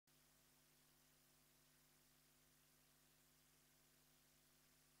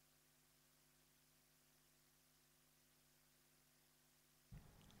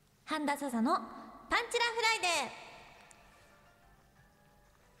範田紗々のパンチラフライデー。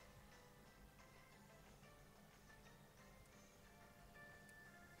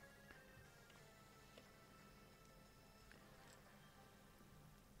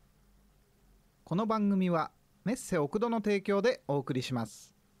この番組はメッセ奥戸の提供でお送りしま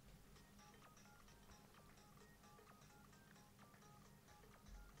す。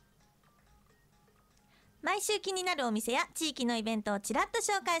毎週気になるお店や地域のイベントをちらっと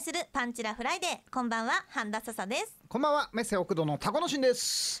紹介するパンチラフライデー。こんばんは、範田紗々です。こんばんは、メッセ奥戸のタコのしんで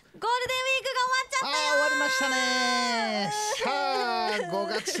す。ゴールデンウィークが終わっちゃったよ。終わりましたね。さあ5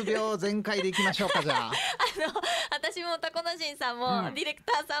月病全開でいきましょうか。じゃあ私もタコのしんさんも、ディレク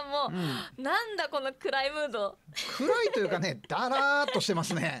ターさんも、なんだこの暗いムード。暗いというかね、だらーっとしてま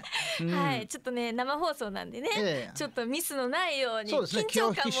すね。はい、ちょっとね生放送なんでね、ちょっとミスのないようにそうですね、緊張感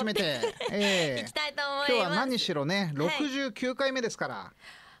を持っ気を引き締めて、いきたいと思います。今日は何しろね69回目ですから、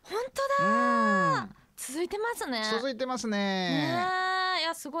本当だ、続いてますね。続いてますね。い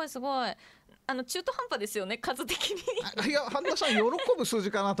やすごいすごい。中途半端ですよね、数的に。いや、半田さん喜ぶ数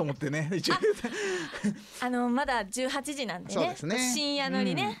字かなと思ってね一応まだ18時なんで ね、 そうですね、深夜乗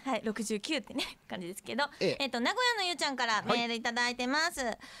りね、はい、69ってね感じですけど、名古屋のゆうちゃんからメールいただいてます、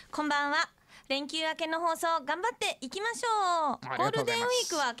こんばんは。連休明けの放送頑張っていきましょう。ゴールデンウィー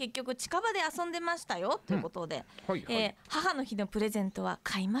クは結局近場で遊んでましたよということで、母の日のプレゼントは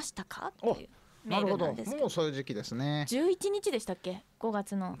買いましたかというメールなんですけど。もうそういう時期ですね。11日でしたっけ、5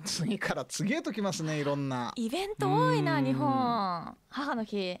月の。次から次へときますね、いろんなイベント多いな日本。母の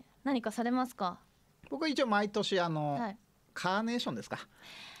日何かされますか？僕は一応毎年カーネーションですか、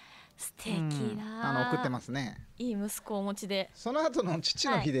素敵だ、送ってますね。いい息子をお持ちで。その後の父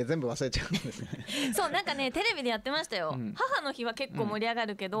の日で全部忘れちゃうんですね、そう、なんかねテレビでやってましたよ、母の日は結構盛り上が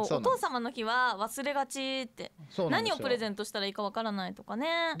るけど、お父様の日は忘れがちって。何をプレゼントしたらいいかわからないとか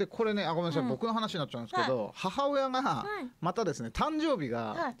ね。でこれね、ごめんなさい、僕の話になっちゃうんですけど、母親がまたですね、誕生日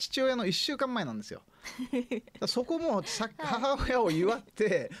が父親の1週間前なんですよ。そこも母親を祝っ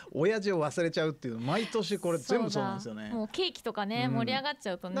て親父を忘れちゃうっていう、毎年これ全部そうなんですよね。もうケーキとかね、盛り上がっち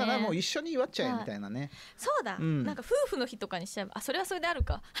ゃうとね、だからもう一緒に祝っちゃえみたいなね。そうだ、なんか夫婦の日とかにしちゃえば、それはそれである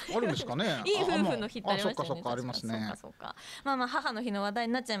か。あるんですかね。いい夫婦の日ってありましたよね。そっかありますね。そうかまあ母の日の話題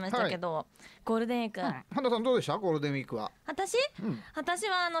になっちゃいましたけど、ゴールデンウィーク、半田さんどうでした？ゴールデンウィークは。私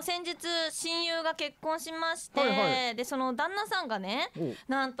は先日親友が結婚しまして、でその旦那さんがね、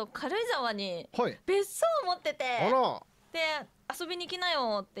なんと軽井沢に別荘を持ってて、で遊びに行きな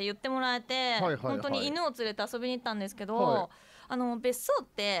よって言ってもらえて、本当に犬を連れて遊びに行ったんですけど、別荘っ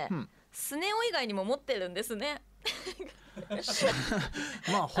てスネ夫以外にも持ってるんですね。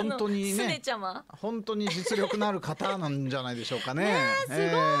まあ本当にね、スネちゃま本当に実力のある方なんじゃないでしょうかね。すごい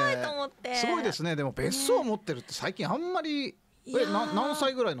と思って。すごいですね。でも別荘を持ってるって最近あんまり。何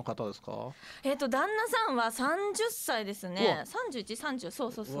歳ぐらいの方ですか？旦那さんは30歳ですね。31、30、そ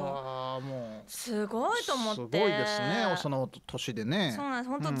うそうそう。もうすごいと思って。すごいですね、その年でね。そうなんです、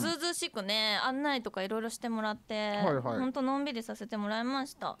本当ずうずうしくね、案内とかいろいろしてもらって、本当のんびりさせてもらいま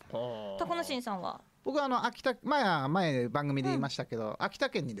した。タコのしんさんは？僕は秋田、前番組で言いましたけど、秋田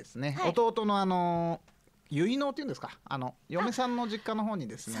県にですね、弟の結納っていうんですか、嫁さんの実家の方に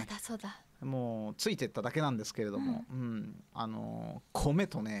ですね、そうだもうついてっただけなんですけれども、米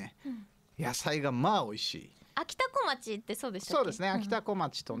とね、野菜がまあ美味しい。秋田小町ってそうでしたっけ？そうですね、秋田小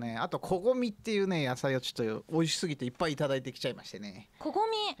町とね、あとこごみっていうね野菜をちょっと美味しすぎていっぱいいただいてきちゃいましてね。こご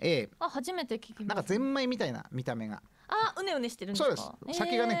み、初めて聞きました。なんかゼンマイみたいな見た目が、うねうねしてるんですか？そうです、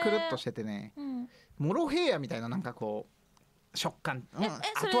先がねくるっとしててね、モロヘイヤみたいな、なんかこう食感、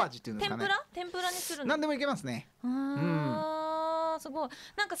後味っていうんですかね。天ぷらにするの？何でもいけますね。すごい。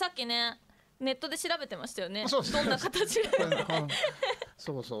なんかさっきねネットで調べてましたよね。どんな形で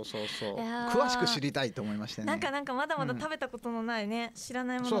そう詳しく知りたいと思いましてね。なんかまだまだ食べたことのないね、知ら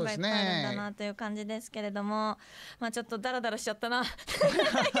ないものがいっぱいあるんだなという感じですけれども、ちょっとダラダラしちゃったな。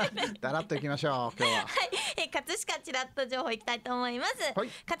ダラッといきましょう今日は。葛飾チラッと情報いきたいと思います。葛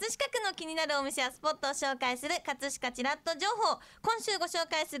飾区の気になるお店やスポットを紹介する葛飾チラッと情報。今週ご紹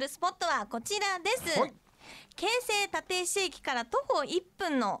介するスポットはこちらです。京成立石駅から徒歩1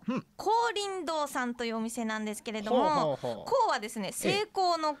分の光林堂さんというお店なんですけれども、光はですね、成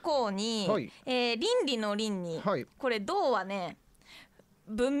功の光に、倫理の倫に、これ堂はね、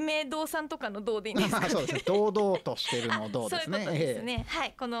文明堂さんとかの堂でいいんですかね。そうですね、堂々としてるの堂ですね。そういうことですね。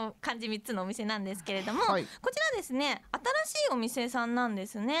この漢字3つのお店なんですけれども、こちらですね、新しいお店さんなんで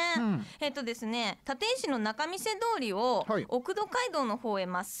すね。ですね、立石の仲見世通りを奥戸街道の方へ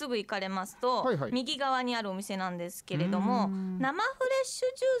まっすぐ行かれますと、右側にあるお店なんですけれども、生フレッシュ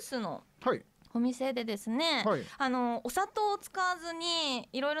ジュースのお店でですね、はい、お砂糖を使わずに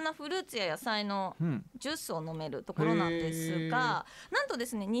いろいろなフルーツや野菜のジュースを飲めるところなんですが、なんとで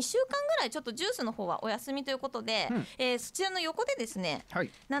すね2週間ぐらいちょっとジュースの方はお休みということで、そちらの横でですね、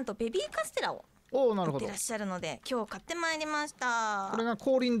なんとベビーカステラを売ってらっしゃるので今日買ってまいりました。これが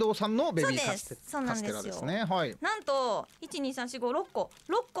光林堂さんのベビーカステラですね。はい、なんと 1,2,3,4,5,6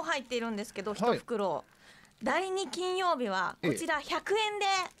 個入っているんですけど1袋、第2金曜日はこちら100円で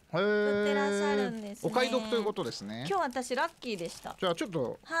売ってらっしゃるんですね。お買い得ということですね。今日私ラッキーでした。じゃあちょっ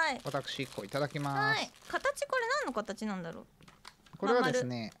と私1個いただきます。形これ何の形なんだろう。これはです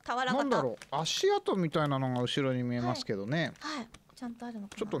ね、なんだろう、足跡みたいなのが後ろに見えますけどね。ちゃんとあるの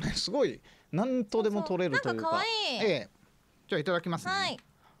かな。ちょっとねすごい何とでも取れるというか。なんか可愛い。じゃあいただきますね。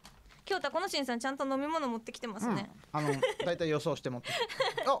今日タコのしんさんちゃんと飲み物持ってきてますね。だいたい予想して持って。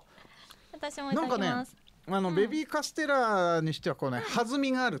私もいただきます。ベビーカステラにしてはこうね、弾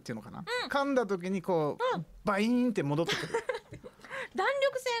みがあるっていうのかな。噛んだ時にこうバイーンって戻ってくる。弾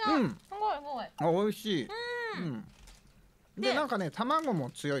力性がすごいすごい。美味しい。でなんかね卵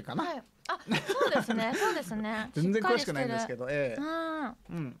も強いかな。そうですねそうですね。全然詳しくないんですけど。美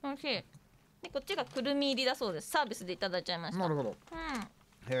味しい。でこっちがくるみ入りだそうです。サービスでいただいちゃいました。なるほど。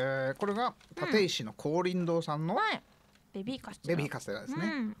これが立石の光林堂さんのベビーカステラです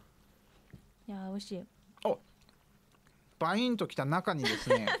ね。いや美味しい。バインときた中にです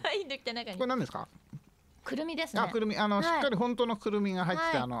ね。バインときた中に。これ何ですか？くるみですね。くるみしっかり本当のくるみが入って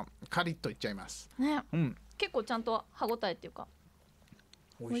カリッといっちゃいます。結構ちゃんと歯ごたえっていうか。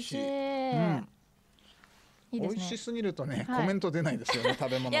美味しい。美味しすぎるとねコメント出ないですよね、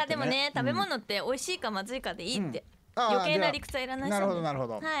食べ物ってね。いやでもね食べ物って美味しいかまずいかでいいって。余計な理屈はいらない。なるほどなるほ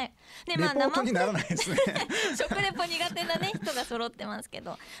ど。でレポートにならないですね。食レポ苦手なね人が揃ってますけ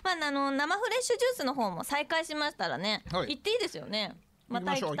ど、生フレッシュジュースの方も再開しましたらね、行っていいですよね。ま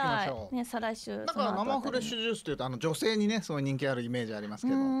た行きたいね、再来週。なんか生フレッシュジュースというと女性にねすごい人気あるイメージあります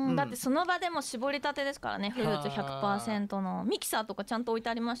けど、だってその場でも絞りたてですからね。フルーツ 100% のミキサーとかちゃんと置いて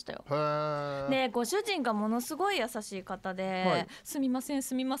ありましたよ。でご主人がものすごい優しい方で、すみません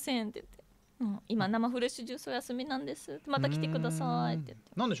すみませんって言って、今生フレッシュジュースお休みなんです、また来てくださいって言っ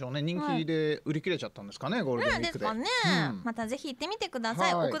て。なんでしょうね、人気で売り切れちゃったんですかね、ゴールデンウィークで。ですかね。またぜひ行ってみてくださ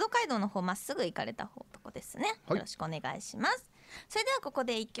い。奥戸街道の方まっすぐ行かれた方とこですね。よろしくお願いします。それではここ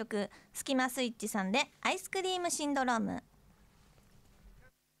で一曲、スキマスイッチさんでアイスクリームシンドローム。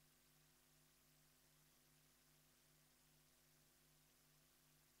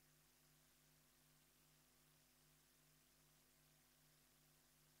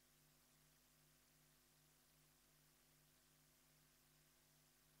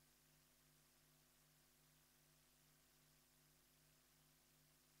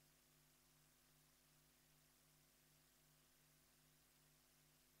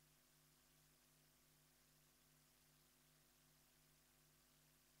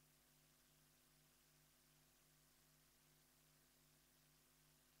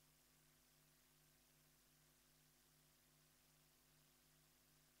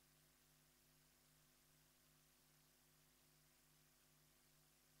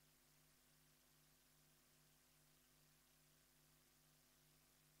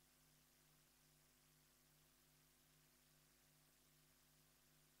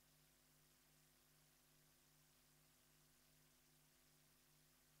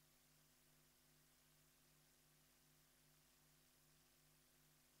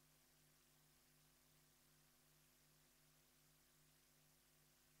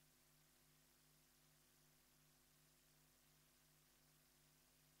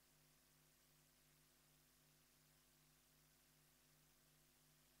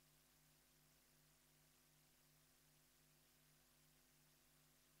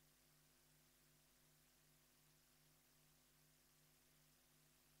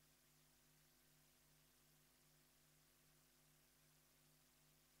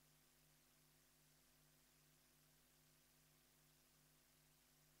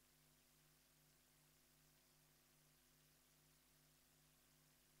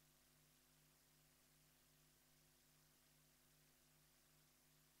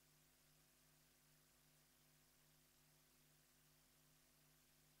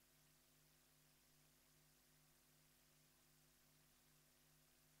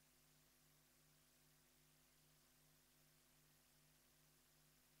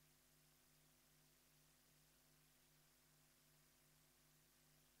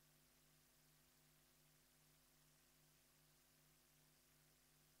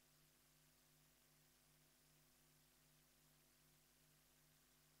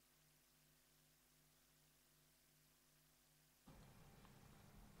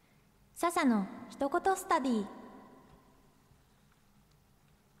笹の一言スタディ。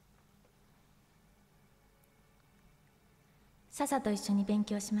笹と一緒に勉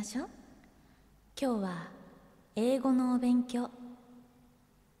強しましょう。今日は英語のお勉強。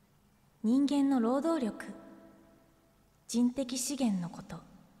人間の労働力、人的資源のこと、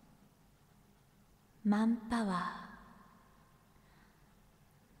マンパワ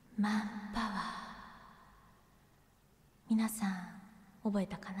ー、マンパワー。皆さん覚え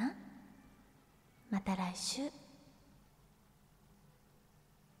たかな？また来週。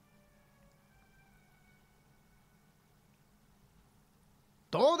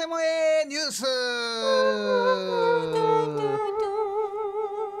どうでもええニュース。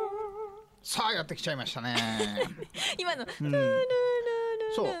さあやってきちゃいましたね。今の、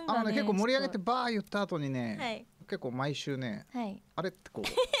そう結構盛り上げてバー言った後にね、はい、結構毎週ね、はい、あれってこ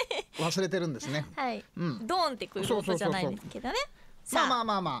う忘れてるんですね。はい、ドーンってくることじゃないんですけどね。まああ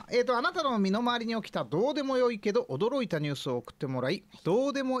なたの身の回りに起きたどうでもよいけど驚いたニュースを送ってもらい、ど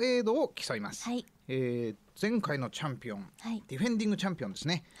うでもええ度を競います。はい、前回のチャンピオン、はい、ディフェンディングチャンピオンです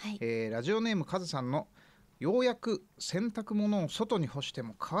ね。はい、ラジオネームカズさんのようやく洗濯物を外に干して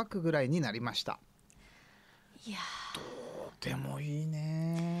も乾くぐらいになりました。いやどうでもいい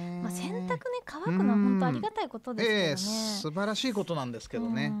ね。洗濯ね乾くのは本当ありがたいことですけどね。素晴らしいことなんですけど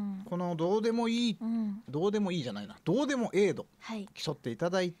ね、このどうでもいい、どうでもいいじゃないな、どうでもええ度、はい、競ってい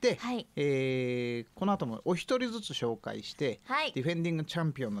ただいて、はい、この後もお一人ずつ紹介して、はい、ディフェンディングチャ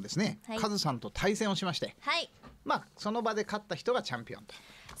ンピオンのですね、はい、カズさんと対戦をしまして、はい、その場で勝った人がチャンピオンと。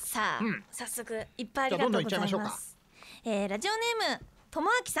さあ、早速いっぱいありがとうございます。じゃあどんどんいっちゃいましょうか。ラジオネームとも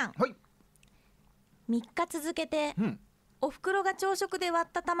あきさん、はい、3日続けて、お袋が朝食で割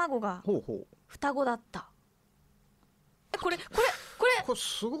った卵が双子だった。これ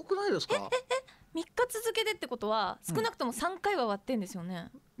すごくないですか？3日続けてってことは少なくとも3回は割ってんですよね。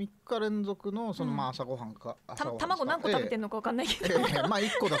3日連続の朝ごはんか、卵何個食べてんのか分かんないけど、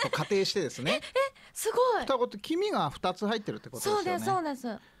1個だと仮定してですね。すごい。双子って黄身が2つ入ってるってことですよね。そうで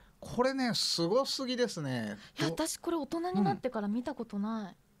す。これねすごすぎですね。いや私これ大人になってから見たこと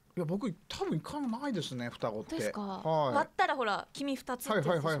ない。いや僕多分一回もないですね、双子って。ですか、はい、割ったらほら黄身2つってやつ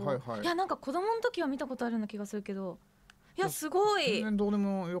でしょ。いやなんか子供の時は見たことあるような気がするけど、いやすごい。全然どうで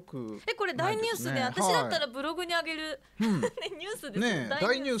もよく、これ大ニュースで、私だったらブログにあげる、ニュースですね。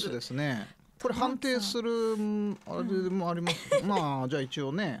大ニュースですね。これ判定するあれもあります。じゃあ一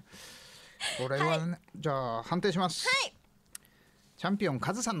応ねこれはね、じゃあ判定します。はい、チャンピオン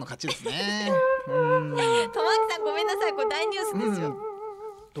カズさんの勝ちですね。友明さんごめんなさい、これ大ニュースですよ。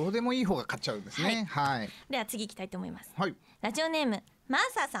どうでもいい方が勝っちゃうんですね。はい。では次行きたいと思います。はい。ラジオネームマー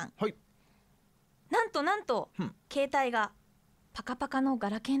サーさん。はい。なんと、携帯がパカパカのガ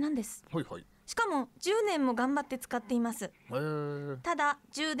ラケーなんです。はいはい。しかも10年も頑張って使っています。ただ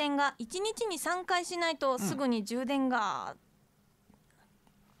充電が1日に3回しないとすぐに充電が、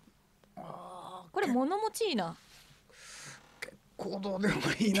これ物持ちいいな。どうでも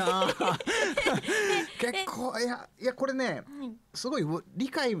いいな。結構いやこれね、すごい理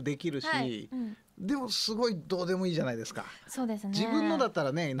解できるし、でもすごいどうでもいいじゃないですか。そうですね。自分のだった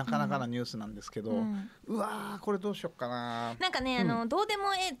らねなかなかなニュースなんですけど、うわーこれどうしよっかな。なんかねどうで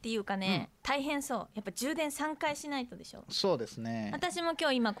もええっていうかね、大変そう。やっぱ充電3回しないとでしょ。そうですね。私も今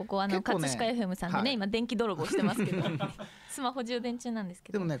日今ここ葛飾 FM さんでね今電気泥棒してますけど、スマホ充電中なんです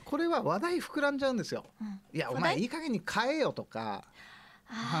けど。でもねこれは話題膨らんじゃうんですよ。いやお前いい加減に変えよとか。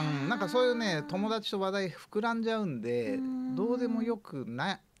なんかそういうね友達と話題膨らんじゃうんで、どうでもよく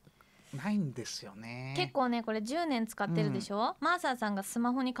ないんですよね。結構ねこれ10年使ってるでしょ、マーサーさんがス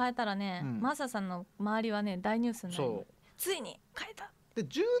マホに変えたらね、マーサーさんの周りはね大ニュースになる。ついに変えたで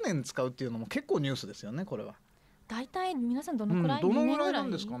10年使うっていうのも結構ニュースですよね。これはだいたい皆さんどのくらい、どのぐらいな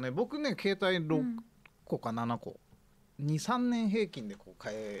んですかね。僕ね携帯6個か7個、2、3年平均でこう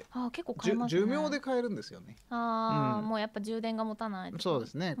結構変えますね。寿命で変えるんですよね。もうやっぱ充電が持たないとか。そうで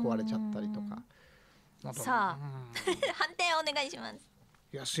すね、壊れちゃったりとか。さあ判定お願いします。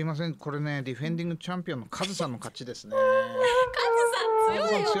いやすいません、これねディフェンディングチャンピオンのカズさんの勝ちですね。カズさん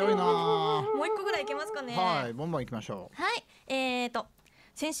強いよ。強いな。もう一個ぐらいいけますかね。はい、ボンバンいきましょう。はい、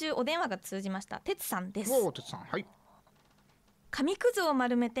先週お電話が通じましたてつさんです。てつさん、はい。紙くずを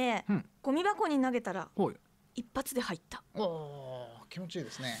丸めて、ゴミ箱に投げたら一発で入った。気持ちいい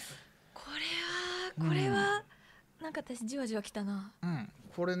ですね。これは、なんか私じわじわきたな。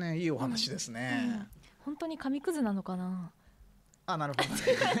これねいいお話ですね。本当に紙くずなのかな。なるほど。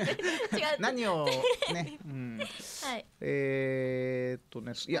何をね、はい。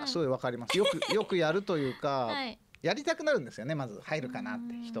いやすごいわかります。よくやるというか、やりたくなるんですよね。まず入るかなっ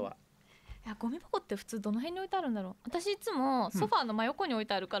て人は。いやゴミ箱って普通どの辺に置いてあるんだろう。私いつもソファーの真横に置い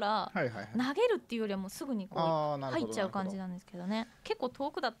てあるから、投げるっていうよりはもうすぐにこう入っちゃう感じなんですけどね。結構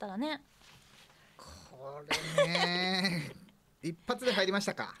遠くだったらね。これね一発で入りまし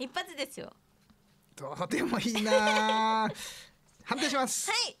たか。一発ですよ。どうでもいいな判定します。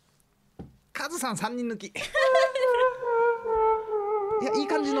はい、カズさん3人抜きいやいい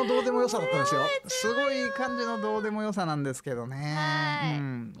感じのどうでもよさだったんですよ。すごいいい感じのどうでもよさなんですけどね。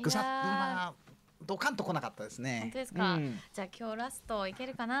ぐさっとまあドカンと来なかったですね。本当ですか。じゃあ今日ラストいけ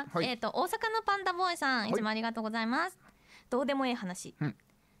るかな。はい、大阪のパンダボーイさん、いつもありがとうございます。どうでもいい話、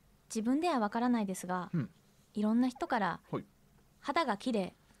自分ではわからないですが、いろんな人から肌が綺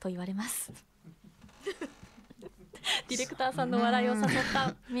麗と言われますディレクターさんの笑いを誘っ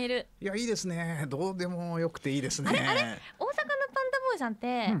たメール。いやいいですね。どうでもよくていいですね。あれ大阪のパンダボーイさんっ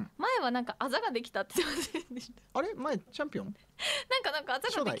て、前はなんかあざができたって言ってませんでした？あれ前チャンピオンなんかあざ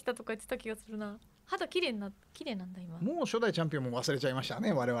ができたとか言ってた気がするな。肌綺麗なんだ今。もう初代チャンピオンも忘れちゃいました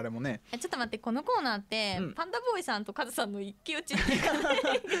ね、我々もね。ちょっと待って、このコーナーって、パンダボーイさんとカズさんの一騎打ちっていうか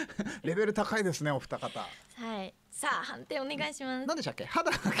レベル高いですね、お二方。はい、さあ判定お願いします。何でしたっけ、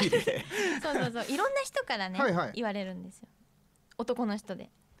肌が綺麗そういろんな人からね言われるんですよ。男の人で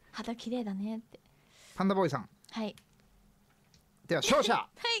肌綺麗だねって。パンダボーイさん、はい、では勝者は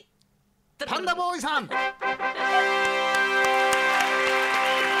いパンダボーイさん、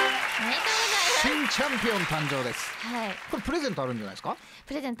新チャンピオン誕生です。はい、これプレゼントあるんじゃないですか。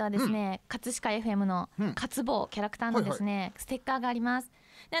プレゼントはですね、葛飾 FM の渇望キャラクターのですね、ステッカーがあります。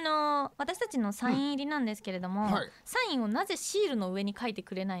で私たちのサイン入りなんですけれども、サインをなぜシールの上に書いて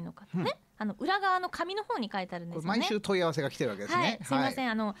くれないのかね、裏側の紙の方に書いてあるんですよね。毎週問い合わせが来てるわけですね。すいませ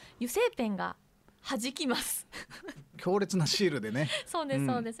ん、油性ペンが弾きます強烈なシールでね。そうです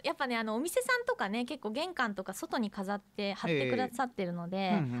そうです、やっぱねお店さんとかね結構玄関とか外に飾って貼ってくださってるの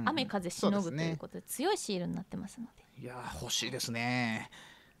で、雨風しのぐということで強いシールになってますので、いや欲しいですね。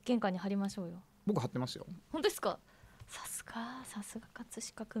玄関に貼りましょうよ。僕貼ってますよ。本当ですか。さすが葛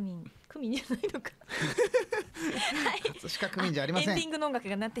飾区民じゃないのかはい、葛飾区民じゃありません。エンディングの音楽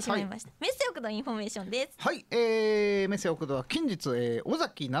が鳴ってしまいました。メッセオクドインフォメーションです。はい、メッセオクドは近日、尾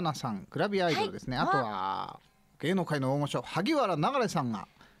崎奈々さんグラビアアイドルですね、あとは芸能界の大御所萩原流さんが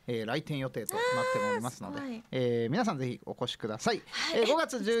来店予定となっておりますので、皆さんぜひお越しください。5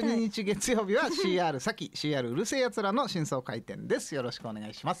月12日月曜日は CR さき CR うるせえやつらの新装開店です。よろしくお願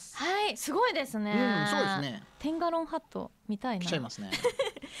いします。はい、すごいですね。そうですね。テンガロンハットみたいな。来ちゃいますね私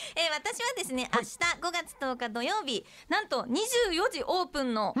はですね、明日5月10日土曜日、なんと24時オープ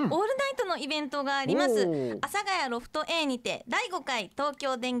ンのオールナイトのイベントがあります。阿佐ヶ谷ロフト A にて第5回東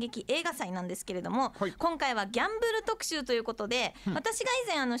京電撃映画祭なんですけれども、今回はギャンブル特集ということで、私が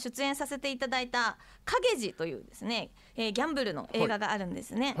以前出演させていただいた影寺というですね、ギャンブルの映画があるんで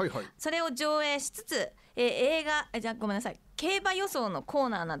すね。それを上映しつつ、ごめんなさい、競馬予想のコー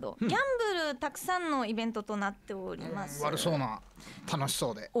ナーなど、ギャンブルたくさんのイベントとなっております。悪そうな、楽し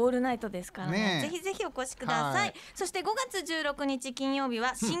そうでオールナイトですからね、ぜひぜひお越しください。そして5月16日金曜日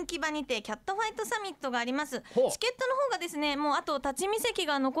は新木場にてキャットファイトサミットがあります。チケットの方がですね、もうあと立ち見席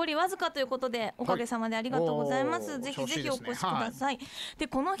が残りわずかということで、おかげさまでありがとうございます。ぜひぜひお越しください。で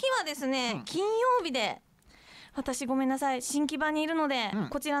この日はですね、金曜日で私ごめんなさい、新木場にいるので、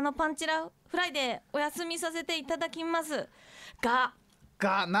こちらのパンチラフライデーお休みさせていただきますが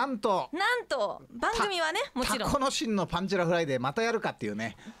なんと番組はね、もちろんタコの芯のパンチラフライデーまたやるかっていう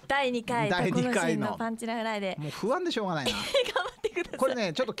ね、第2回タコの芯のパンチラフライデー、もう不安でしょうがないな頑張ってください。これ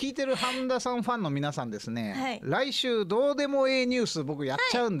ね、ちょっと聞いてる半田さんファンの皆さんですね、来週どうでもええニュース僕やっ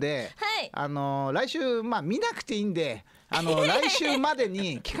ちゃうんで、来週見なくていいんで、来週まで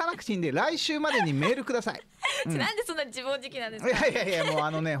に聞かなくていいんで、来週までにメールくださいなんでそんな自暴自棄なんですか。いやもう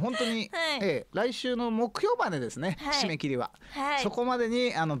本当に、来週の木曜までですね、締め切りは、そこまで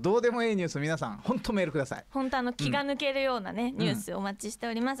にどうでもいいニュース皆さん本当メールください。本当気が抜けるようなね、ニュースお待ちして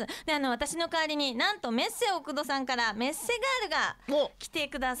おります。で私の代わりになんとメッセ奥戸さんからメッセガールが来て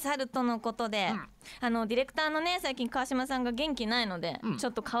くださるとのことで、ディレクターのね、最近川島さんが元気ないので、ちょ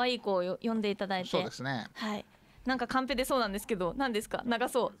っと可愛い子を呼んでいただいて、そうですね、なんかカンペ出そうなんですけど、何ですか、長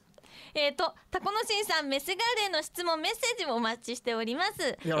そう。タコのしんさん、メッセガールへの質問メッセージもお待ちしておりま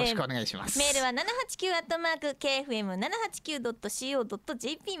す。よろしくお願いします。メールは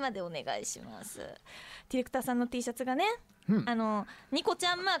 789@kfm789.co.jp までお願いします。ディレクターさんの T シャツがね、ニコち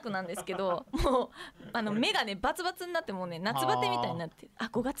ゃんマークなんですけど、もう目がねバツバツになって、もうね夏バテみたいになって、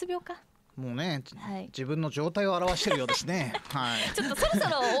5月病かもうね、はい、自分の状態を表してるようですね。はい。ちょっとそろそ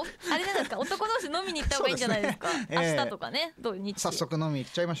ろあれなんですか、男同士飲みに行った方がいいんじゃないですか。明日とかね、土日。早速飲み行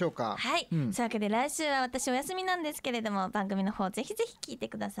っちゃいましょうか。はい。そういうわけで来週は私お休みなんですけれども、番組の方ぜひぜひ聞いて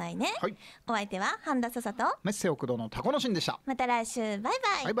くださいね。はい。お相手は半田笹とメッセ奥戸のタコのシンでした。また来週、バイ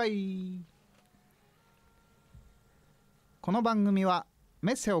バイ。バイバイ。この番組は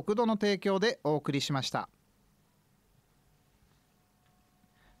メッセ奥戸の提供でお送りしました。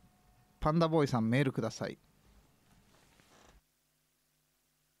パンダボーイさんメールください。